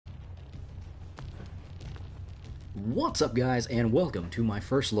What's up, guys, and welcome to my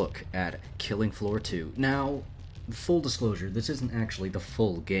first look at Killing Floor 2. Now, full disclosure, this isn't actually the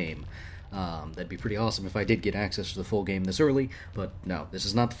full game. That'd be pretty awesome if I did get access to the full game this early, but no, this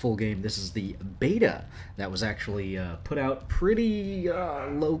is not the full game. This is the beta that was actually put out pretty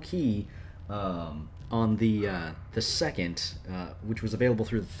low-key on the second, which was available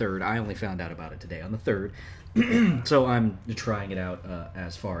through the third. I only found out about it today on the third, so I'm trying it out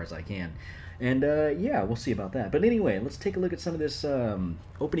as far as I can. And, yeah, we'll see about that. But anyway, let's take a look at some of this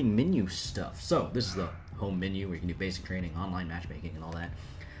opening menu stuff. So, this is the home menu where you can do basic training, online matchmaking, and all that.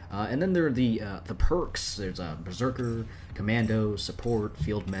 And then there are the perks. There's Berserker, Commando, Support,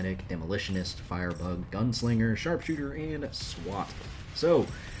 Field Medic, Demolitionist, Firebug, Gunslinger, Sharpshooter, and SWAT. So,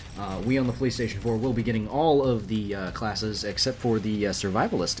 we on the PlayStation 4 will be getting all of the classes except for the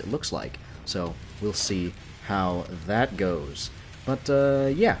Survivalist, it looks like. So, we'll see how that goes. But,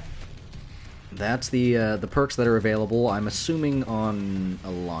 yeah. That's the perks that are available, I'm assuming, on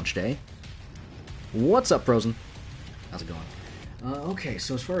a launch day. What's up, Frozen? How's it going? Okay,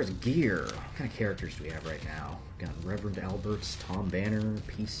 so as far as gear, what kind of characters do we have right now? We've got Reverend Alberts, Tom Banner,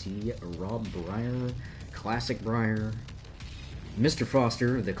 PC, Rob Breyer, Classic Breyer, Mr.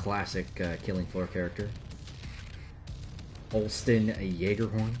 Foster, the classic Killing Floor character, Olston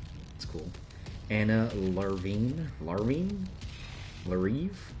Jaegerhorn, that's cool, Anna Larvine, Larive?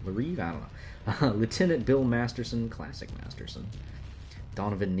 I don't know. Lieutenant Bill Masterson, Classic Masterson,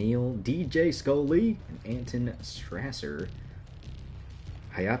 Donovan Neal, DJ Scully, and Anton Strasser,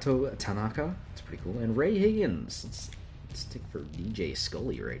 Hayato Tanaka, that's pretty cool, and Ray Higgins. Let's stick for DJ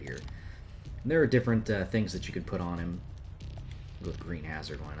Scully right here. And there are different things that you could put on him. Go with Green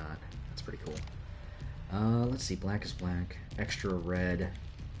Hazard, why not? That's pretty cool. Let's see, Black is Black, Extra Red,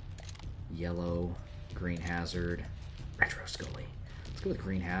 Yellow, Green Hazard, Retro Scully. Let's go with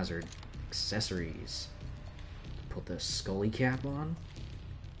Green Hazard. Accessories. Put the Scully cap on.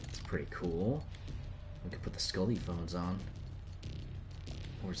 That's pretty cool. We could put the Scully phones on.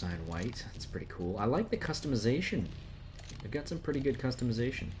 Orzine White. That's pretty cool. I like the customization. They've got some pretty good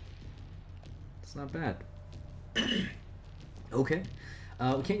customization. It's not bad. Okay.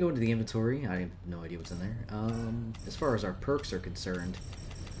 We can't go into the inventory. I have no idea what's in there. As far as our perks are concerned,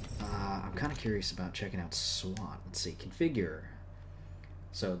 I'm kind of curious about checking out SWAT. Let's see. Configure.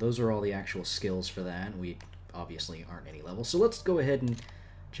 So those are all the actual skills for that. We obviously aren't any level. So let's go ahead and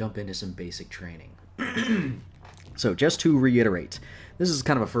jump into some basic training. So just to reiterate, this is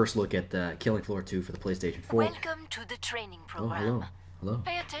kind of a first look at the Killing Floor 2 for the PlayStation 4. Welcome to the training program. Oh, hello.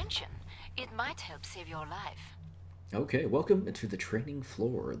 Pay attention. It might help save your life. Okay, welcome to the training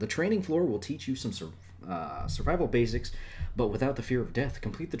floor. The training floor will teach you some survival basics, but without the fear of death.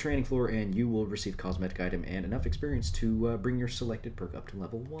 Complete the training floor and you will receive cosmetic item and enough experience to bring your selected perk up to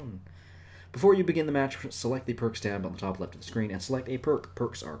level 1. Before you begin the match, select the Perks tab on the top left of the screen and select a perk.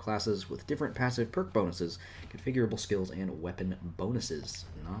 Perks are classes with different passive perk bonuses, configurable skills, and weapon bonuses.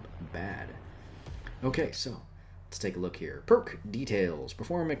 Not bad. Okay, so let's take a look here. Perk details.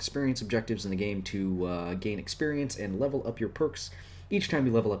 Perform experience objectives in the game to gain experience and level up your perks. Each time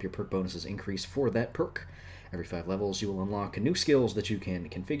you level up, your perk bonuses increase for that perk. Every 5 levels, you will unlock new skills that you can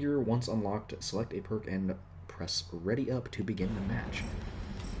configure. Once unlocked, select a perk and press ready up to begin the match.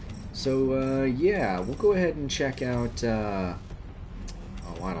 So, yeah, we'll go ahead and check out, oh,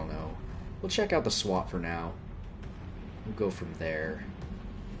 I don't know. We'll check out the SWAT for now. We'll go from there.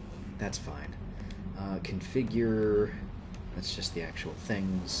 That's fine. Configure, that's just the actual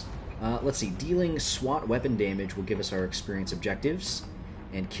things. Let's see, dealing SWAT weapon damage will give us our experience objectives,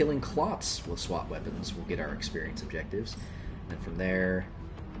 and killing clots with SWAT weapons will get our experience objectives. And from there,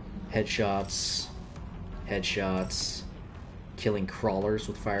 headshots, killing crawlers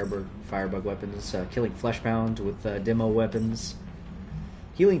with firebug weapons, killing fleshbound with demo weapons,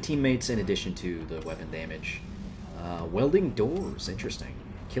 healing teammates in addition to the weapon damage, welding doors, interesting,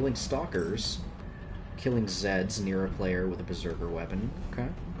 killing stalkers, killing Zeds near a player with a berserker weapon. Okay.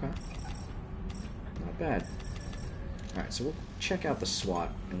 Not bad. Alright, so we'll check out the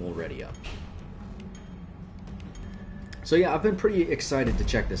SWAT and we'll ready up. So yeah, I've been pretty excited to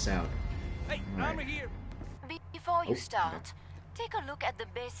check this out. Hey, Alright. I'm here. Before you start, take a look at the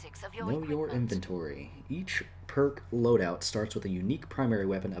basics of your Know equipment. your inventory. Each perk loadout starts with a unique primary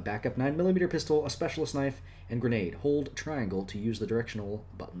weapon, a backup 9mm pistol, a specialist knife, and grenade. Hold triangle to use the directional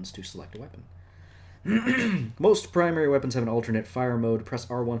buttons to select a weapon. Most primary weapons have an alternate fire mode. Press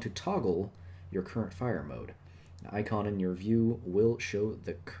R1 to toggle your current fire mode. An icon in your view will show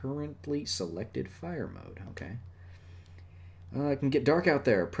the currently selected fire mode. Okay. It can get dark out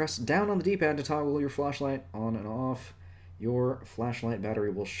there. Press down on the D-pad to toggle your flashlight on and off. Your flashlight battery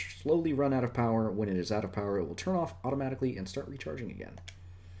will slowly run out of power. When it is out of power, it will turn off automatically and start recharging again.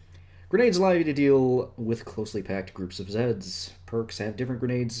 Grenades allow you to deal with closely packed groups of Zeds. Perks have different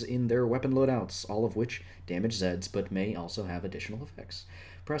grenades in their weapon loadouts, all of which damage Zeds, but may also have additional effects.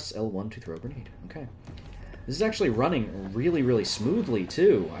 Press L1 to throw a grenade. Okay. This is actually running really, really smoothly,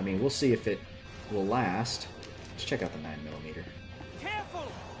 too. I mean, we'll see if it will last. Let's check out the 9mm.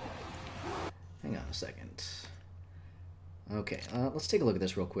 Careful! Hang on a second. Okay, let's take a look at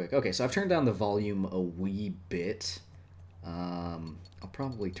this real quick. Okay, so I've turned down the volume a wee bit. I'll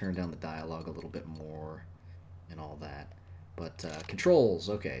probably turn down the dialogue a little bit more and all that. But controls,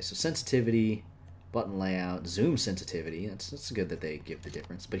 okay, so sensitivity, button layout, zoom sensitivity. That's good that they give the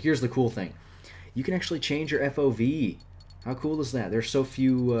difference. But here's the cool thing. You can actually change your FOV. How cool is that? There's so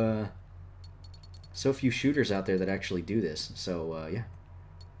few shooters out there that actually do this. So, yeah.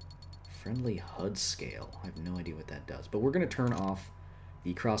 Friendly HUD scale. I have no idea what that does. But we're going to turn off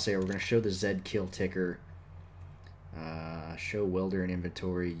the crosshair. We're going to show the Z kill ticker. Show welder in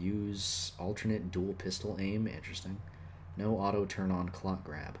inventory. Use alternate dual pistol aim. Interesting. No auto turn on clock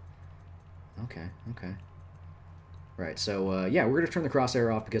grab. Okay, okay. Right, so, yeah, we're going to turn the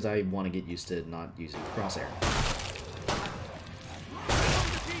crosshair off because I want to get used to not using the crosshair.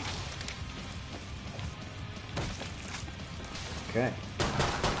 Okay.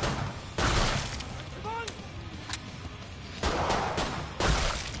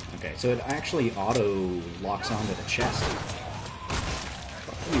 Okay, so it actually auto locks onto the chest.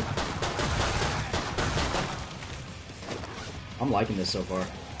 I'm liking this so far.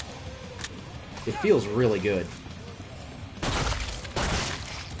 It feels really good.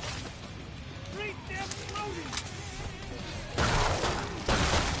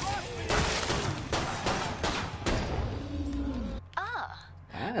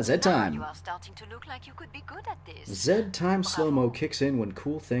 Z time. You are starting to look like you could be good at this. Z time slow-mo kicks in when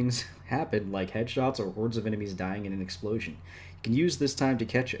cool things happen, like headshots or hordes of enemies dying in an explosion. You can use this time to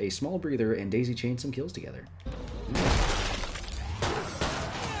catch a small breather and daisy chain some kills together.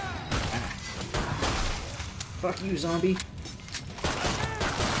 Fuck you, zombie.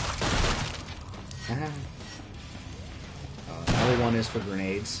 Another one is for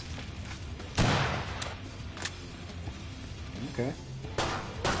grenades. Okay.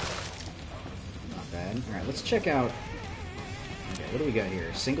 Alright, let's check out... Okay, what do we got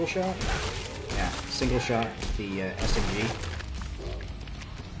here? Single shot? Yeah, single shot, the SMG.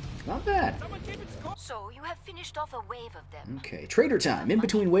 Not bad. So, you have finished off a wave of them. Okay, trader time. In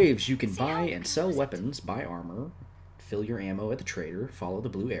between waves, you can buy and sell weapons, buy armor, fill your ammo at the trader, follow the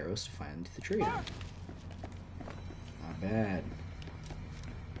blue arrows to find the trader. Not bad.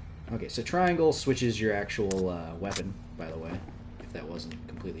 Okay, so triangle switches your actual weapon, by the way, if that wasn't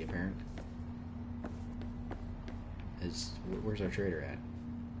completely apparent. Where's our trader at?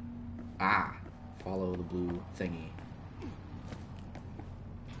 Ah! Follow the blue thingy.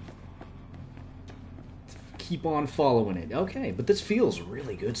 Keep on following it. Okay, but this feels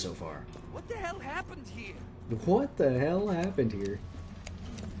really good so far. What the hell happened here? What the hell happened here?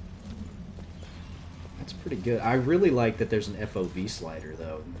 That's pretty good. I really like that there's an FOV slider,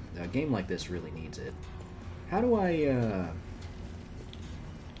 though. A game like this really needs it. How do I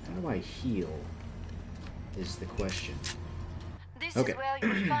heal? Is the question. This is where you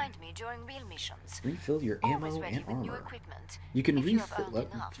will find me during real missions. Refill your Always ammo ready and with new armor. equipment. You can refill.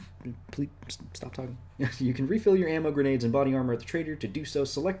 Please stop talking. You can refill your ammo, grenades, and body armor at the trader. To do so,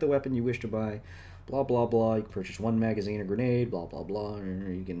 select the weapon you wish to buy. Blah blah blah. You can purchase one magazine or grenade. Blah blah blah.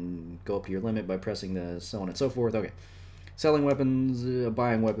 You can go up to your limit by pressing the so on and so forth. Okay. Selling weapons,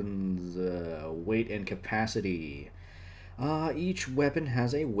 buying weapons, weight and capacity. Each weapon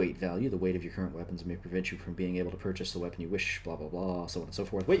has a weight value. The weight of your current weapons may prevent you from being able to purchase the weapon you wish, blah, blah, blah, so on and so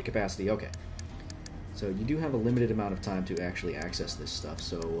forth. Weight capacity, okay. So you do have a limited amount of time to actually access this stuff,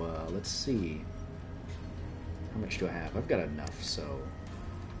 so let's see. How much do I have? I've got enough, so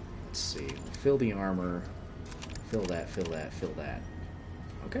let's see. Fill the armor, fill that, fill that, fill that.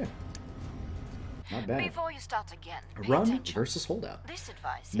 Okay. Not bad. Before you start again, Run attention. versus holdout. This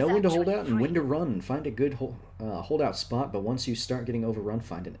advice Know is when to hold actually out and free. when to run. Find a good holdout spot, but once you start getting overrun,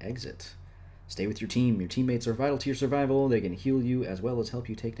 find an exit. Stay with your team. Your teammates are vital to your survival. They can heal you as well as help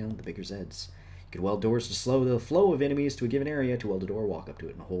you take down the bigger Zeds. You can weld doors to slow the flow of enemies to a given area. To weld a door, walk up to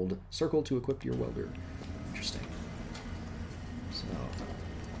it and hold circle to equip your welder. Interesting. So...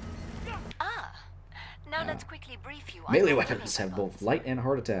 Now let's quickly brief you on melee your weapons killing have both light and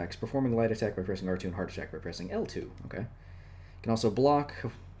hard attacks. Performing light attack by pressing R2 and hard attack by pressing L2. Okay. You can also block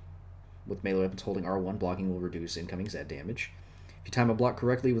with melee weapons. Holding R1 blocking will reduce incoming Z damage. If you time a block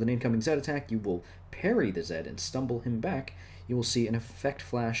correctly with an incoming Z attack, you will parry the Z and stumble him back. You will see an effect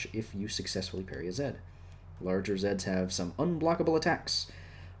flash if you successfully parry a Z. Larger Zs have some unblockable attacks.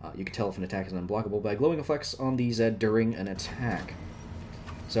 You can tell if an attack is unblockable by glowing effects on the Z during an attack.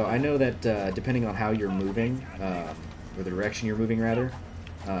 So I know that depending on how you're moving, or the direction you're moving rather,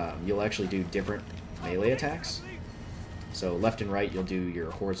 you'll actually do different melee attacks. So left and right, you'll do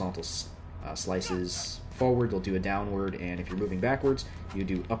your horizontal slices. Forward, you'll do a downward, and if you're moving backwards, you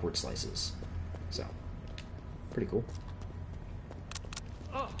do upward slices. So, pretty cool.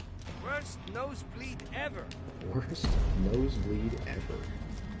 Oh, worst nosebleed ever. Worst nosebleed ever.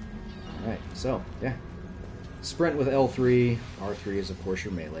 Alright, so, yeah. Sprint with L3. R3 is, of course,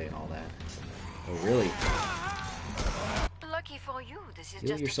 your melee and all that. Oh, really? Lucky for you, this is Heal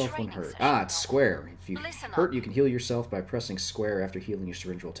just yourself a when training hurt. session. Ah, it's square. If you Listen hurt, up. you can heal yourself by pressing square after healing. Your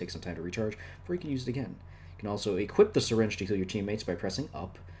syringe will take some time to recharge before you can use it again. You can also equip the syringe to heal your teammates by pressing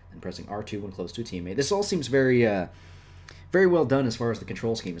up and pressing R2 when close to a teammate. This all seems very, very well done as far as the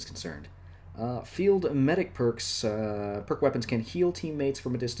control scheme is concerned. Field medic perks. Perk weapons can heal teammates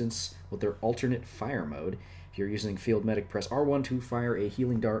from a distance with their alternate fire mode. If you're using field medic, press R1 to fire a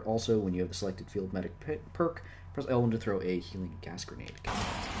healing dart. Also, when you have the selected field medic perk, press L1 to throw a healing gas grenade.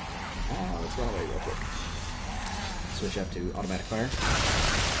 Let's run away real quick. Switch up to automatic fire.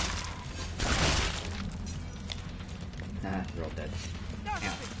 They're all dead.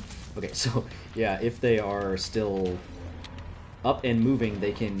 Ow. Okay, so, yeah, if they are still up and moving,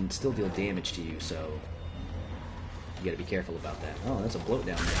 they can still deal damage to you, so you gotta be careful about that. Oh, that's a bloat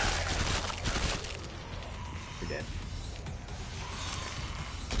down there. You're dead.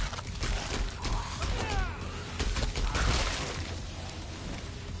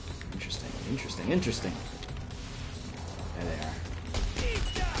 Interesting. There they are.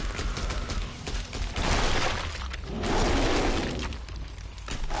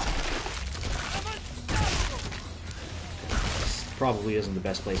 This probably isn't the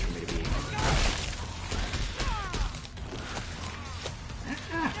best place for me to be.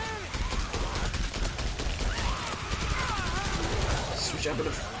 Switch up to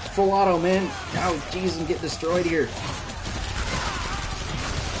full auto, man. Oh, jeez, I'm getting destroyed here.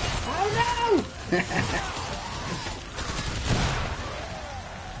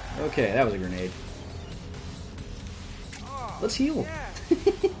 Okay, that was a grenade. Let's heal.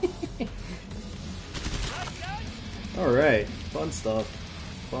 Alright, fun stuff.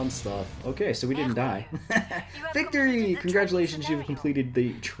 Okay, so we didn't die. Victory! Congratulations, you've completed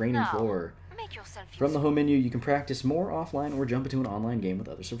the training floor. Make yourself From the home menu, you can practice more offline or jump into an online game with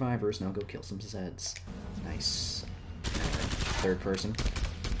other survivors. Now go kill some Zeds. Nice. Third person.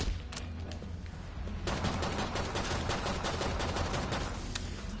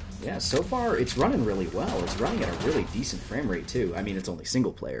 Yeah, so far it's running really well. It's running at a really decent frame rate too. I mean, it's only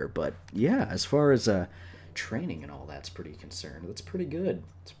single player, but yeah, as far as training and all that's pretty concerned, that's pretty good.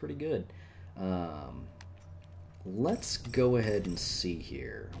 It's pretty good. Let's go ahead and see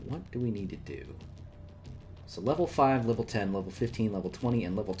here. What do we need to do? So level 5, level 10, level 15, level 20,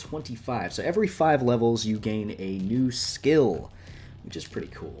 and level 25. So every 5 levels you gain a new skill, which is pretty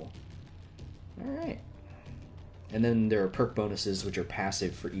cool. Alright. And then there are perk bonuses, which are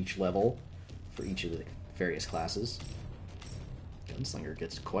passive for each level, for each of the various classes. Gunslinger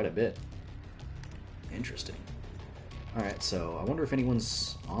gets quite a bit. Interesting. Alright, so I wonder if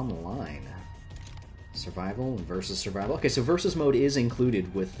anyone's online. Survival and versus survival. Okay, so versus mode is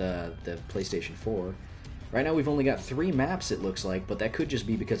included with the PlayStation 4. Right now we've only got 3 maps, it looks like, but that could just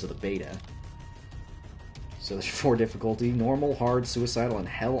be because of the beta. So there's 4 difficulty: normal, hard, suicidal, and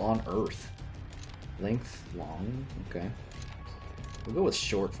hell on earth. Length, long, okay. We'll go with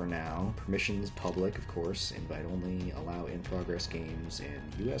short for now. Permissions, public, of course. Invite only, allow in-progress games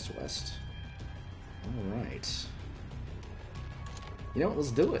in US West. Alright. You know what,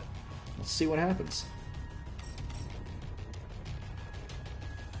 let's do it. Let's see what happens.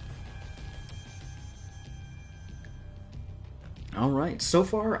 Alright, so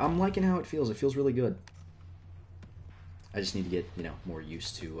far I'm liking how it feels. It feels really good. I just need to get, more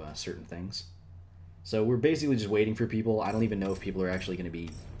used to certain things. So we're basically just waiting for people. I don't even know if people are actually going to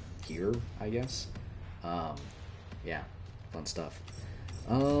be here, I guess. Yeah, fun stuff.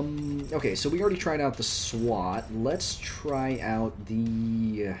 Okay, so we already tried out the SWAT. Let's try out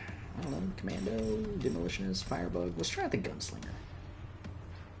the, I don't know, Commando, Demolitionist, Firebug. Let's try out the Gunslinger.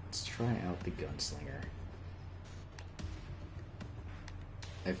 Let's try out the Gunslinger.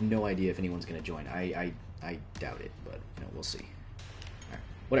 I have no idea if anyone's going to join. I doubt it, but, we'll see.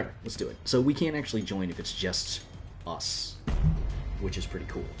 Whatever, let's do it. So we can't actually join if it's just us, which is pretty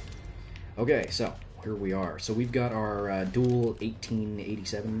cool. Okay, so here we are. So we've got our dual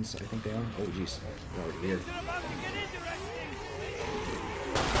 1887s, I think they are. Oh, jeez. We're already here. Things are about to get interesting.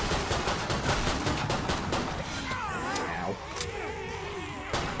 Ow.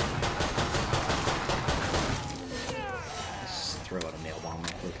 Let's throw out a nail bomb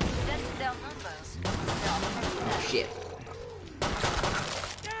real quick. That's their numbers. Oh, shit.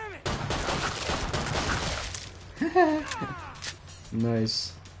 Damn it!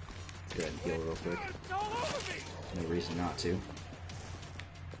 Nice. Let's go ahead and heal real quick. It's all over me. No reason not to.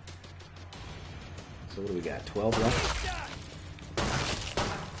 So what do we got? 12 left?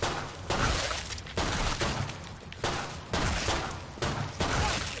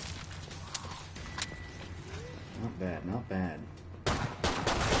 Not bad, not bad.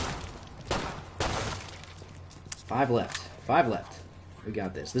 5 left. 5 left. We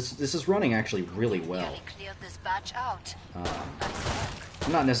got this. This is running actually really well. Nearly cleared this batch out. Nice work.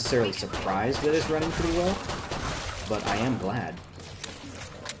 I'm not necessarily surprised that it's running pretty well, but I am glad.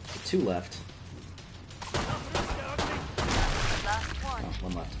 2 left. Last one. Oh,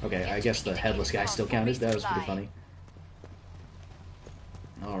 1 left. Okay, I guess the headless guy still counted. That was pretty funny.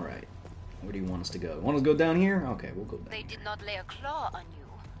 Alright. Where do you want us to go? Want us to go down here? Okay, we'll go down. They did not lay a claw on you.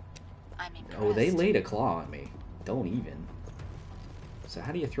 I'm impressed. Oh, they laid a claw on me. Don't even. So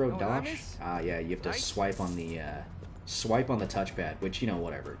how do you throw Know what I dash? miss? Ah, yeah, you have to Nice. swipe on the touchpad, which, you know,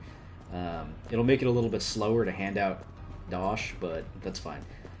 whatever. It'll make it a little bit slower to hand out dash, but that's fine.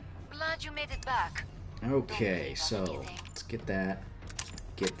 Glad you made it back. Okay, so let's get that,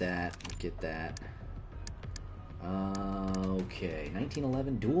 get that, get that. Okay,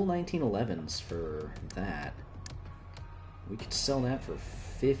 1911, dual 1911s for that. We could sell that for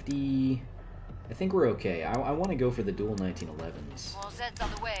 50. I think we're okay. I want to go for the dual 1911s. More Zeds on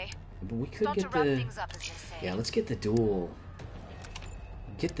the way. But we could Start to get wrap the things up, as they say. yeah. Let's get the dual.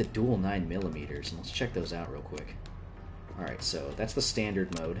 Get the dual 9mm, and let's check those out real quick. All right, so that's the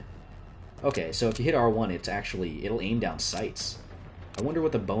standard mode. Okay, so if you hit R1, it'll aim down sights. I wonder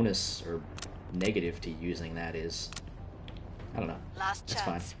what the bonus or negative to using that is. I don't know. Last That's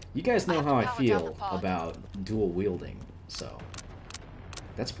chance. fine. You guys know I have how to I power down the feel pod. about dual wielding, so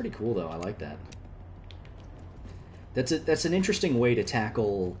that's pretty cool though. I like that. That's an interesting way to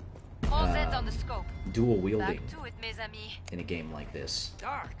tackle More Zeds on the scope. dual wielding Back to it, mes amis. in a game like this,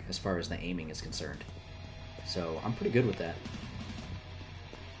 Dark. as far as the aiming is concerned. So I'm pretty good with that.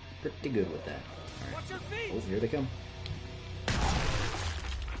 Pretty good with that. All right. Watch your feet. Oh, here they come.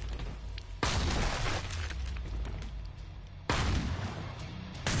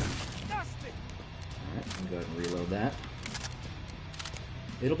 Dust it. Alright, I'll go ahead and reload that.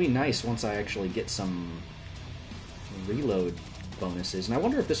 It'll be nice once I actually get some reload bonuses, and I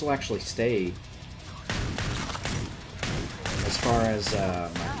wonder if this will actually stay as far as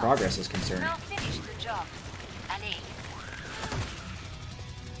my progress is concerned. Now finish the job. Allez.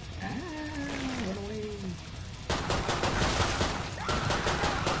 Ah, run away.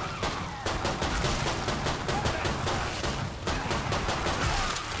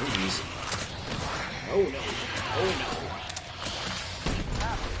 Oh, jeez. Oh, no. Oh,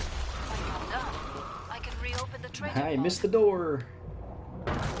 When you're done, I can reopen the no. trader I pod. missed the door.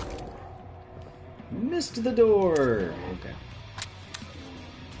 Missed the door. Okay.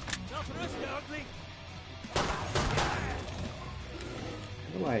 Not for us, ugly.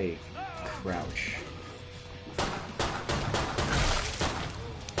 How do I crouch?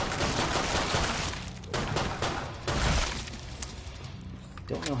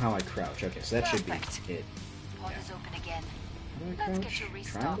 Don't know how I crouch. Okay, so that should be Perfect. it. Pod Yeah. is open again. How do I Let's crouch? get you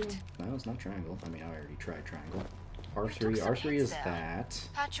Triangle? restocked. No, it's not triangle. I mean, I already tried triangle. You R3. took some R3 hits is there. that.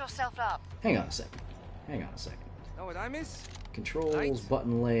 Patch yourself up. Hang on a second. Hang on a second. Know what I miss? Controls, Right.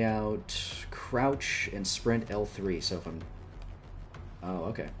 button layout, crouch, and sprint L3. So if I'm... Oh,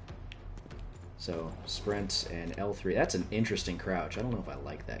 okay. So, sprint and L3. That's an interesting crouch. I don't know if I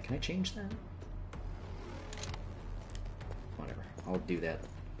like that. Can I change that? Whatever. I'll do that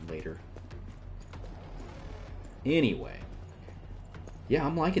later. Anyway. Yeah,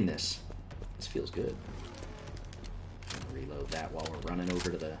 I'm liking this. This feels good. Reload that while we're running over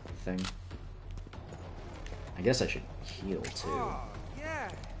to the thing. I guess I should heal too. Oh, yeah.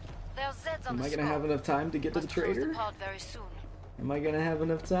 There's Zeds on Am the I scope. gonna have enough time to get to the Must close trader? the pod very soon. Am I gonna have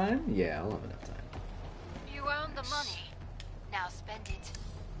enough time? Yeah, I'll have enough time. You earned the money. Now spend it.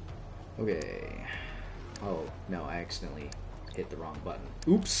 Okay. Oh, no, I accidentally hit the wrong button.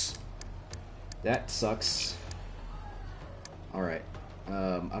 Oops! That sucks. Alright. I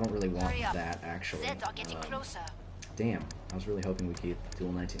don't really want Hurry up. that, actually. Zeds are getting closer. Damn, I was really hoping we could get the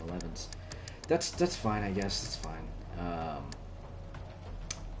dual 1911s. That's fine, I guess. That's fine.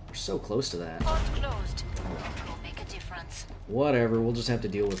 We're so close to that. Port closed. Will make a difference. Whatever, we'll just have to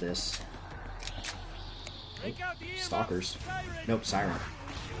deal with this. Break out the earmuffs. Stalkers. Siren. Nope, siren. Something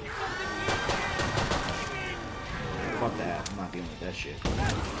Fuck that. I'm not dealing with that shit. new.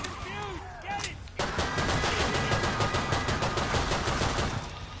 Get it.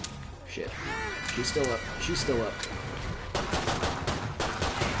 Shit. She's still up. She's still up.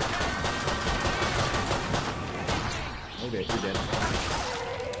 Okay, you're dead.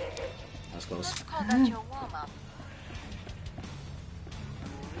 That's close. Let's call that your warm-up.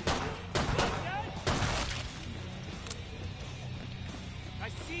 I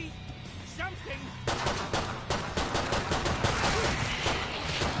see something.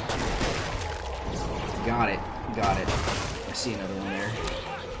 Got it. Got it. I see another one there.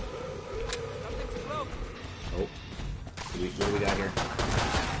 Something's broke. Oh. What do we got here?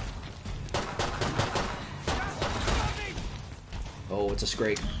 Oh, it's a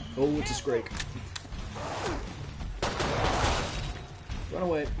scrake. Oh, it's a scrake. Run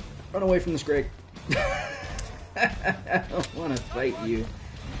away. Run away from the scrake. I don't want to fight you.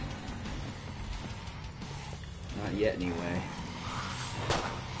 Not yet, anyway.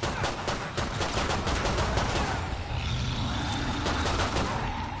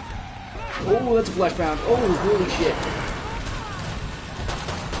 Oh, that's a flesh pound. Oh, holy shit.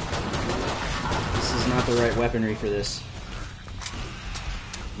 This is not the right weaponry for this.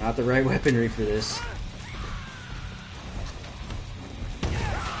 Not the right weaponry for this.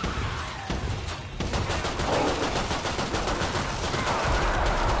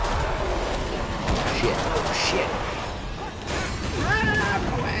 Shit. Oh, shit. Ah,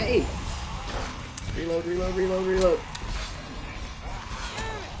 run away. Reload, reload, reload, reload.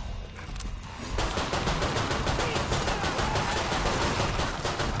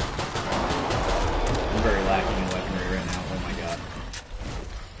 I'm very lacking in weaponry right now. Oh my god.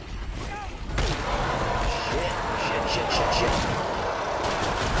 Shit, shit, shit, shit.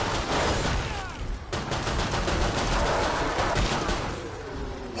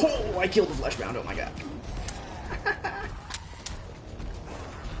 Oh, I killed the flesh bound. Oh my god.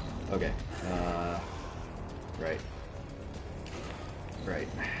 Okay. Right. Right.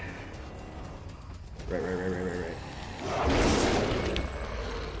 Right.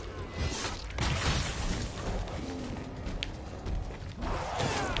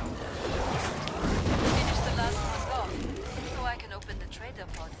 Finish the last ones off, so I can open the trader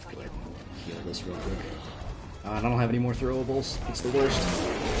pod for you. Heal this real quick. And I don't have any more throwables. It's the worst.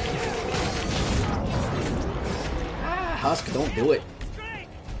 Ah, Husk, don't do it. Strike.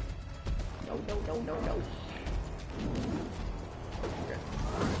 No, no, no, no, no. Okay.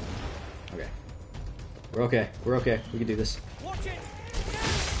 Okay. We're okay. We're okay. We can do this. Watch it.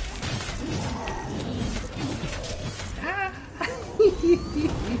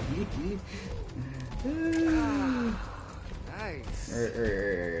 Nice.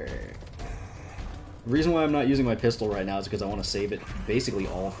 The reason why I'm not using my pistol right now is because I want to save it basically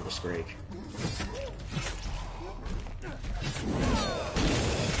all for the Scrake.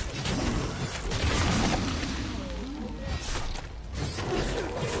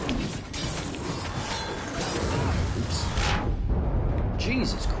 Oops.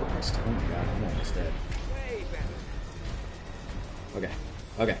 Jesus Christ. Oh my god, I'm almost dead. Way better. Okay.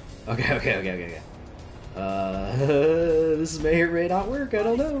 This may or may not work, I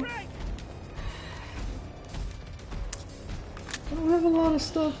don't know. Strike. I don't have a lot of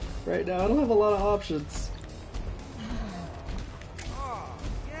stuff right now. I don't have a lot of options. Oh,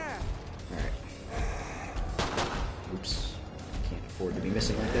 yeah. Alright. Oops. Can't afford to be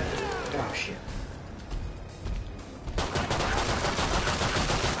missing like that. Oh, shit.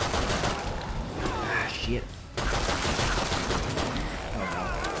 Ah, shit. Oh,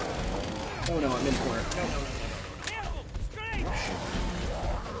 no. Oh, no, I'm in the corner. No. Careful. Strike. Oh, shit.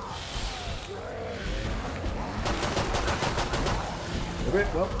 Okay,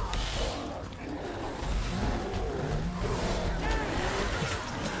 well.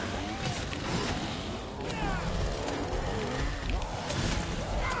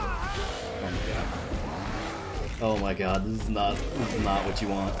 Oh my god, this is not what you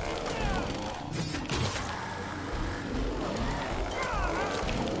want.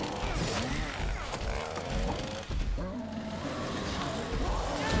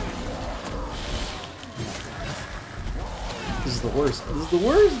 This is the worst. This is the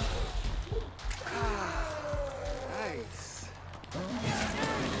worst! Nice.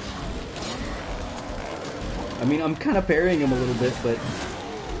 I mean, I'm kind of parrying him a little bit, but...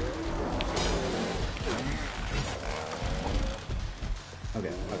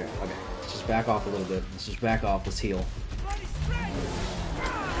 Okay. Let's just back off a little bit. Let's just back off. Let's heal. Bloody strike.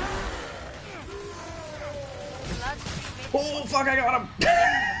 Oh, fuck, I got him!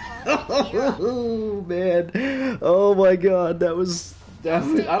 Oh, man. Oh, my God. That was... I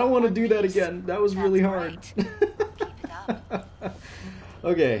don't want to do that again. That was really hard.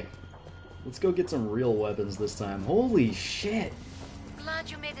 Okay. Let's go get some real weapons this time. Holy shit.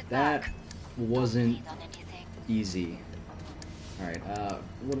 Glad you made it That back. wasn't Don't bleed on anything. easy. Alright,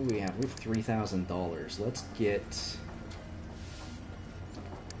 what do we have? We have $3,000. Let's get...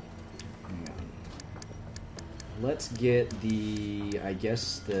 Hang on. Let's get the... I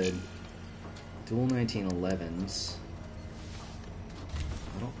guess the dual 1911s.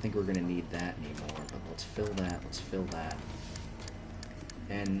 I don't think we're gonna need that anymore, but let's fill that, let's fill that.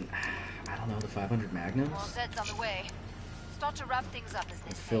 And, I don't know, the 500 Magnums? More Zeds on the way. Start to wrap things up, as they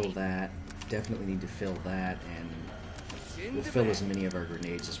We'll say. fill that. Definitely need to fill that, and we'll fill as many of our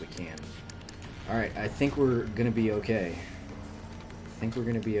grenades as we can. Alright, I think we're gonna be okay. I think we're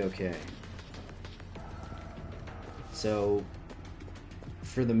gonna be okay. So,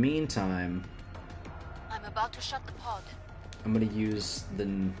 for the meantime, I'm about to shut the pod. I'm gonna use the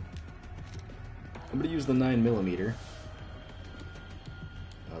 9mm.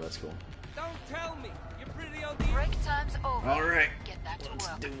 Oh, that's cool. Don't tell me. You're pretty on the... Break time's over. Alright, Get back to let's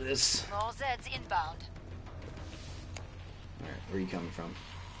work. do this. More Zeds inbound. Alright, where are you coming from?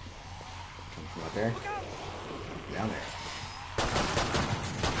 Coming from up there? Down there.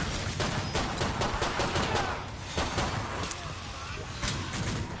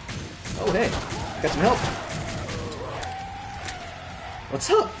 Oh, hey! Got some help! What's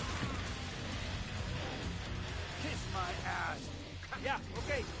up? Kiss my ass. Yeah,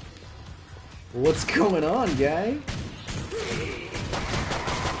 okay. What's going on, guy?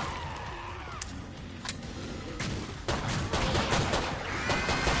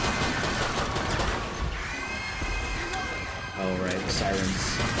 Oh, right, the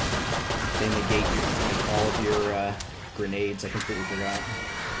sirens. They negate all of your grenades. I completely forgot.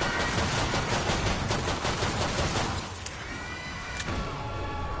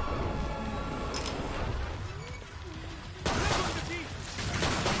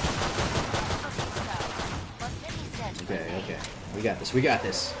 Okay. We got this. We got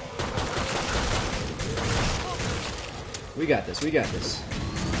this. We got this. We got this.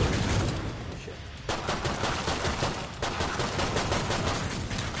 Shit.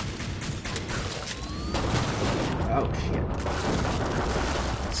 Oh, shit.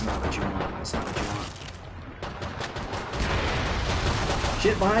 That's not what you want. That's not what you want.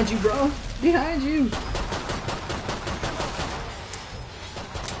 Shit behind you, bro. Behind you.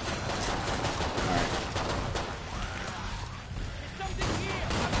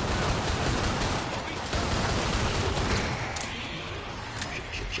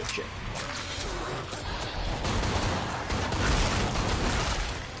 Shit.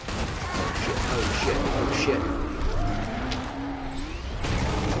 Oh shit.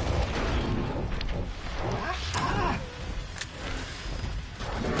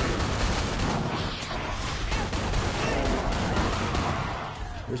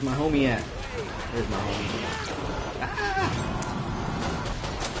 Where's my homie at? Where's my homie?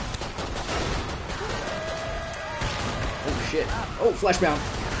 Oh shit. Oh, flashbound.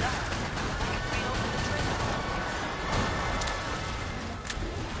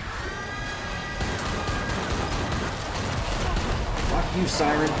 Fuck you,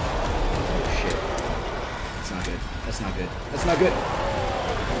 siren. Oh shit. That's not good. That's not good. That's not good.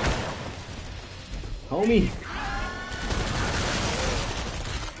 Homie.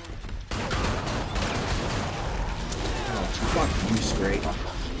 Oh, fuck you, Scrape.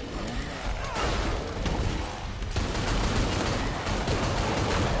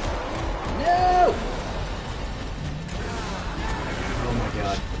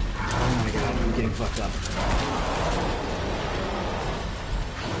 I'm getting fucked up.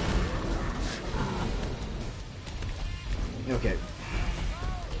 Okay.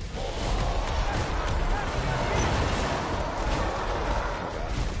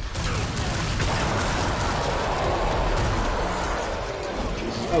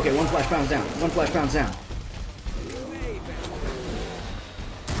 Jesus. Okay, one flash bounds down. One flash bounds down.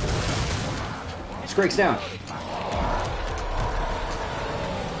 Scrake's down.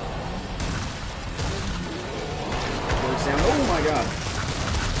 Down. Oh my god.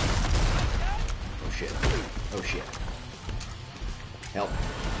 Oh shit. Oh shit. Help.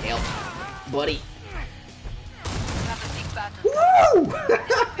 Help. Buddy. Woo!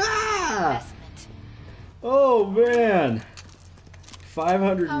 Oh man.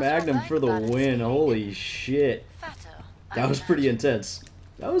 500 Magnum for the win. Holy shit. That was pretty intense.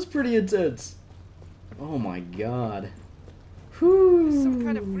 That was pretty intense. Oh my god. Whew. Some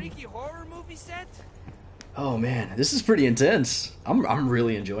kind of freaky horror movie set? Oh man, this is pretty intense. I'm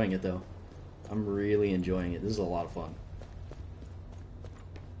really enjoying it though. I'm really enjoying it. This is a lot of fun.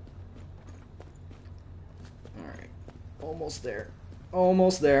 Alright. Almost there.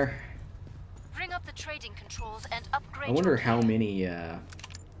 Almost there. Bring up the trading controls and upgrade. I wonder your how gear. many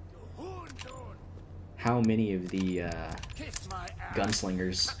of the Kiss my ass.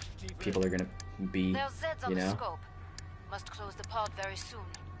 gunslingers people are gonna be, There's Zeds on you the know? scope. Must close the pod very soon.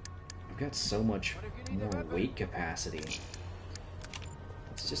 I've got so much more weight capacity.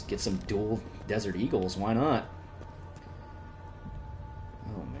 Let's just get some dual Desert Eagles, why not?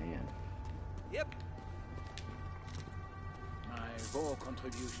 Oh man. Yep. My war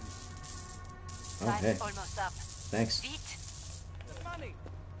contribution. Okay. Time's almost up. Thanks. Beat. Money.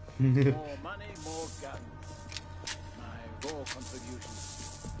 More money, more guns. My war contribution.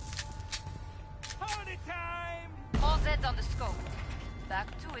 Party time! All Zeds on the scope. Back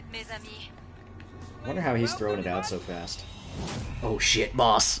to it, mes amis. I wonder how he's throwing it out so fast. Oh shit,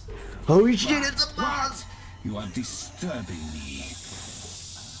 boss! Oh shit, it's a boss! You are disturbing me.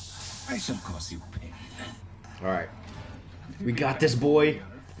 I shall cause you pain. Alright. We got this, boy!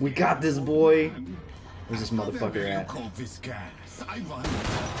 We got this, boy! Where's this motherfucker at? This gas. I want.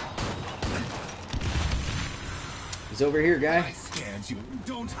 He's over here, I guy. scared you.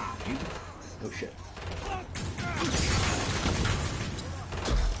 Don't hide. Oh shit.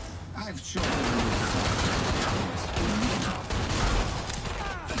 I've shown you.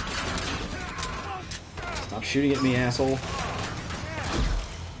 Stop shooting at me, asshole.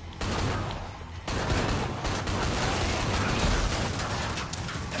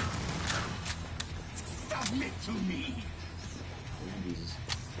 Submit to me. Jesus.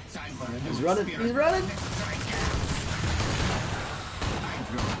 Time for a He's new running, spirit. he's running! Let's try gas.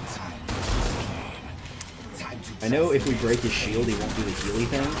 I've run time for this game. Time to I know if we break his shield, he won't do the healy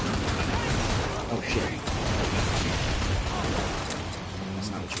thing. Oh shit.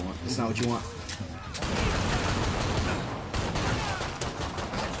 That's not what you want. That's not what you want.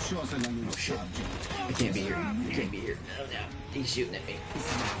 I've chosen a new Oh shit. subject. I can't be here. I can't be here. No, no. He's shooting at me.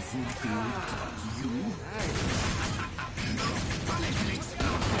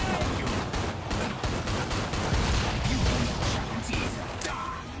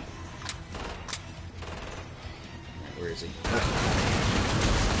 Where is he?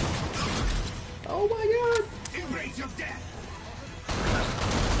 Oh my god! Embrace your death.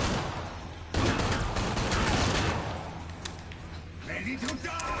 Ready to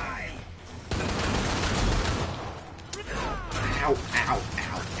die. Ow, ow, ow,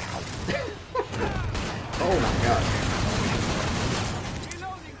 ow. Oh my god.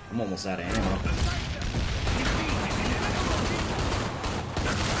 I'm almost out of ammo.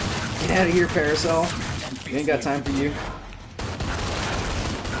 Get out of here, Parasol. We ain't got time for you.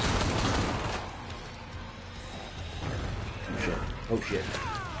 Oh shit. Oh shit.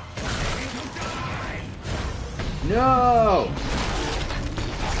 No!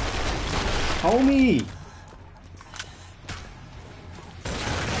 Homie!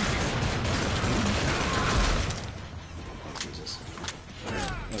 Oh Jesus.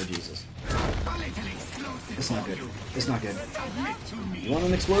 Oh Jesus. It's not good. It's not good. You want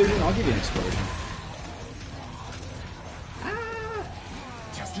an explosion? I'll give you an explosion.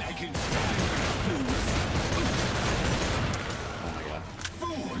 Just like in Oh my god.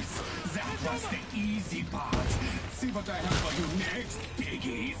 fools. That was the easy part. See what I have for you next,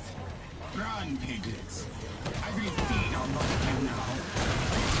 piggies. Run, piglets. I will feed on one of you now.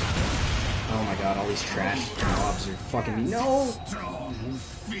 Oh my god, all these trash mobs are fucking me. No! Strong.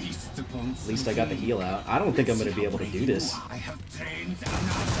 Feast upon At least I got the heal out. I don't think I'm gonna be able to do this. I have trained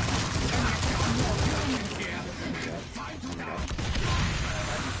another. Oh my god.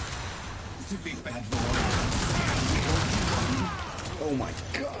 It's a big bad boy. Oh my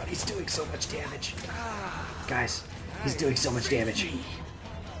god, he's doing so much damage. Guys, he's doing so much damage.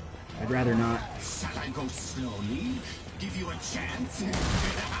 I'd rather not. Shall I go slowly? Give you a chance?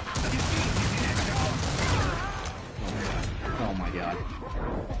 Oh my god.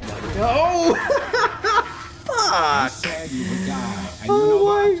 No! I said you would die. And you know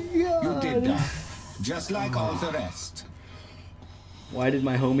what? You did die. Just like all the rest. Why did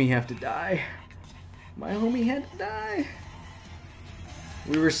my homie have to die? My homie had to die.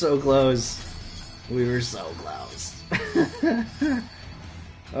 We were so close. We were so close.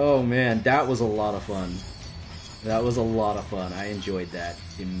 Oh man, that was a lot of fun. That was a lot of fun. I enjoyed that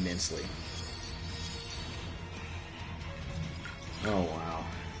immensely. Oh wow.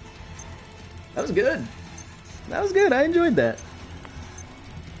 That was good. That was good. I enjoyed that.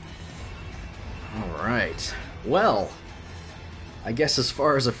 Alright. Well, I guess as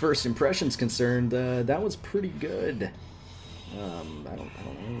far as a first impression's concerned, that was pretty good. I don't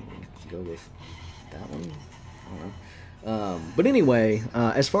know. Go with that one. I don't know. But anyway,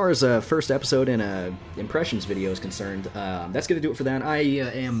 as far as a first episode and a impressions video is concerned, that's going to do it for that. I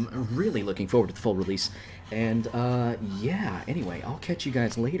am really looking forward to the full release. And, yeah, anyway, I'll catch you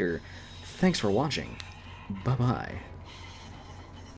guys later. Thanks for watching. Bye-bye.